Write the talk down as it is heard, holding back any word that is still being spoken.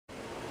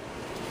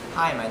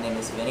Hi, my name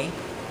is Vinny.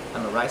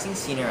 I'm a rising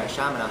senior at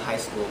Chaminade High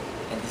School,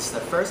 and this is the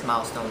first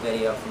milestone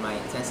video for my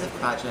intensive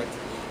project,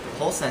 the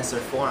pulse sensor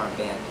forearm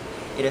band.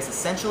 It is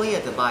essentially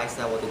a device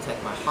that will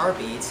detect my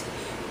heartbeats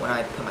when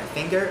I put my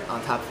finger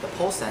on top of the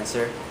pulse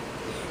sensor,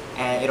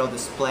 and it'll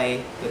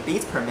display the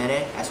beats per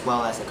minute as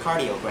well as a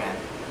cardiogram.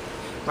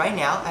 Right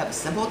now, I have a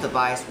simple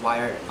device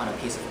wired on a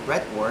piece of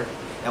breadboard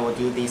that will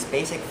do these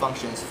basic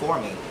functions for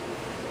me.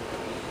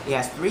 It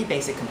has three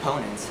basic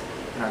components: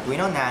 an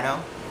Arduino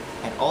Nano,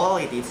 an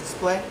OLED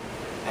display,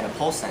 and a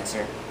pulse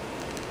sensor.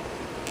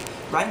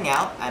 Right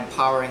now, I'm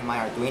powering my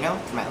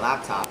Arduino to my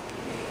laptop,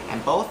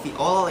 and both the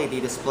OLED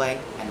display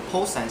and the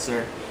pulse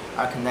sensor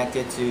are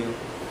connected to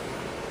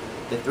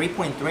the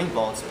 3.3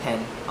 volts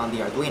pin on the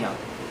Arduino.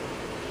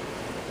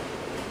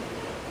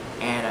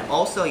 And I'm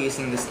also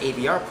using this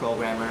AVR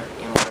programmer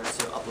in order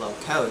to upload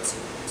codes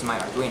to my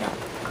Arduino.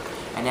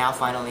 And now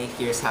finally,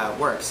 here's how it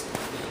works.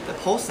 The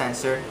pulse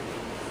sensor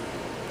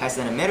has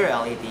an emitter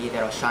LED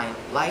that will shine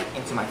light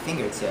into my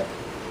fingertip.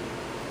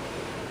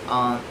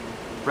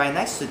 Right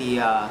next to the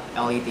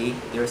LED,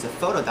 there is a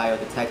photodiode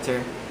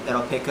detector that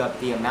will pick up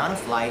the amount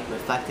of light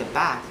reflected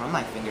back from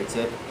my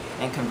fingertip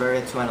and convert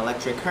it to an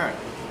electric current.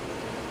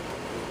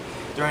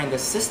 During the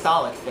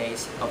systolic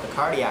phase of the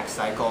cardiac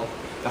cycle,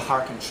 the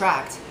heart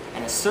contracts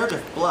and a surge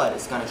of blood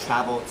is going to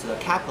travel to the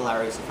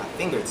capillaries of my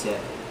fingertip.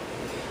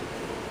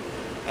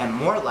 And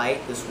more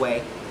light this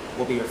way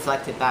will be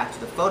reflected back to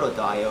the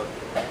photodiode,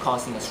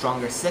 causing a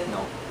stronger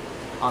signal.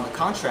 On the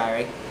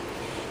contrary,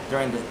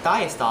 during the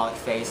diastolic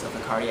phase of the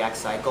cardiac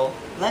cycle,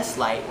 less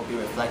light will be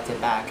reflected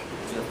back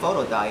to the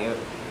photodiode,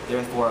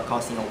 therefore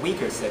causing a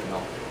weaker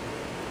signal.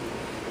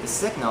 The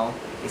signal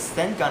is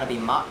then going to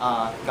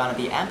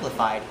be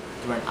amplified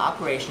through an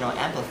operational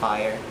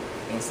amplifier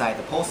inside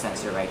the pulse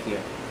sensor right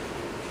here.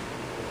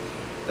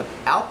 The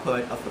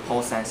output of the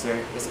pulse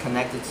sensor is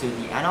connected to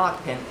the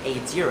analog pin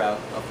A0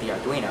 of the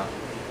Arduino.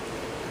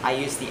 I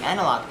use the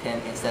analog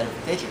pin instead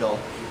of digital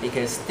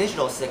because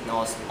digital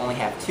signals only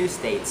have two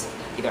states,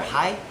 either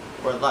high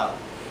or low.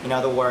 In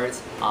other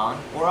words, on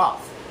or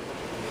off.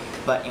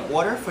 But in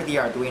order for the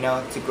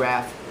Arduino to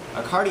graph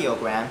a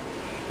cardiogram,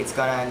 it's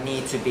gonna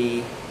need to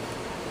be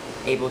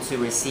able to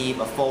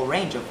receive a full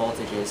range of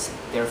voltages.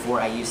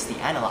 Therefore, I use the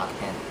analog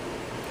pin.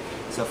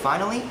 So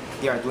finally,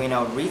 the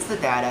Arduino reads the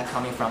data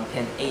coming from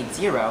pin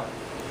A0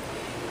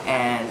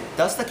 and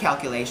does the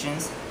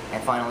calculations,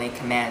 and finally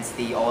commands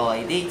the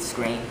OLED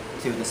screen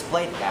to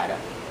display the data.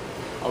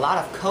 A lot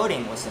of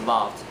coding was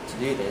involved to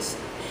do this.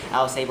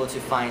 I was able to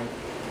find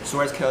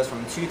source codes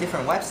from 2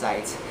 different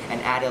websites and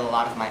added a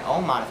lot of my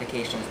own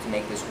modifications to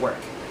make this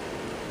work.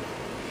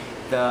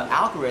 The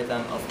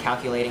algorithm of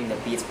calculating the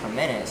beats per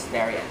minute is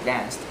very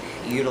advanced.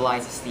 It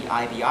utilizes the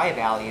IBI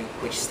value,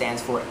 which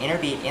stands for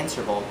interbeat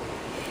interval.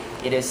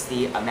 It is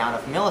the amount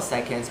of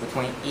milliseconds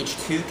between each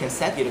 2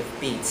 consecutive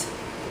beats.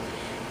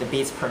 The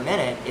beats per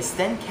minute is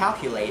then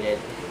calculated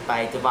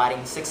by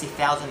dividing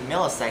 60,000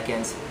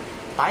 milliseconds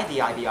by the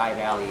IBI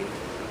value.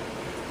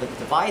 The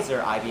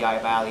divisor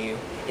IBI value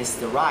is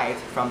derived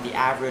from the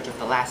average of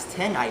the last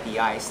 10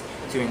 IBIs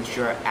to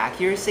ensure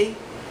accuracy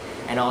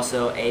and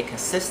also a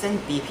consistent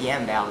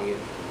BPM value.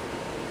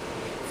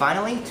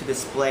 Finally, to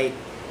display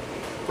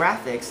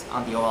graphics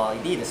on the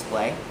OLED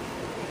display,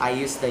 I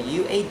use the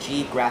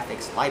UAG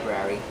graphics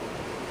library.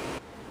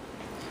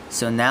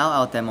 So now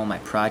I'll demo my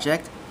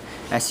project.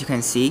 As you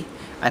can see,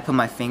 I put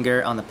my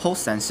finger on the pulse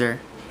sensor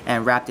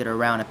and wrapped it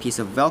around a piece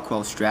of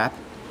Velcro strap.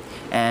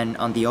 And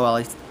on the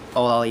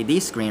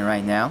OLED screen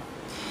right now,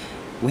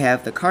 we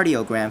have the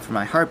cardiogram for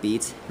my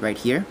heartbeats right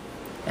here.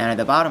 And at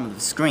the bottom of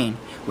the screen,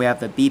 we have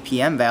the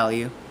BPM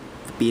value,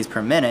 the beats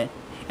per minute,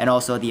 and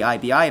also the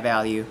IBI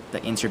value, the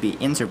interbeat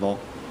interval.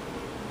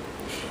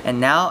 And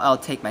now I'll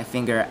take my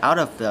finger out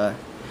of the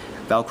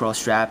Velcro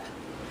strap,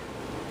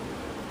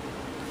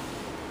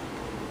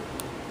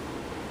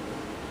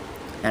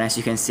 and as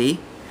you can see,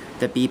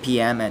 the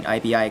BPM and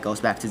IBI goes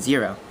back to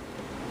 0.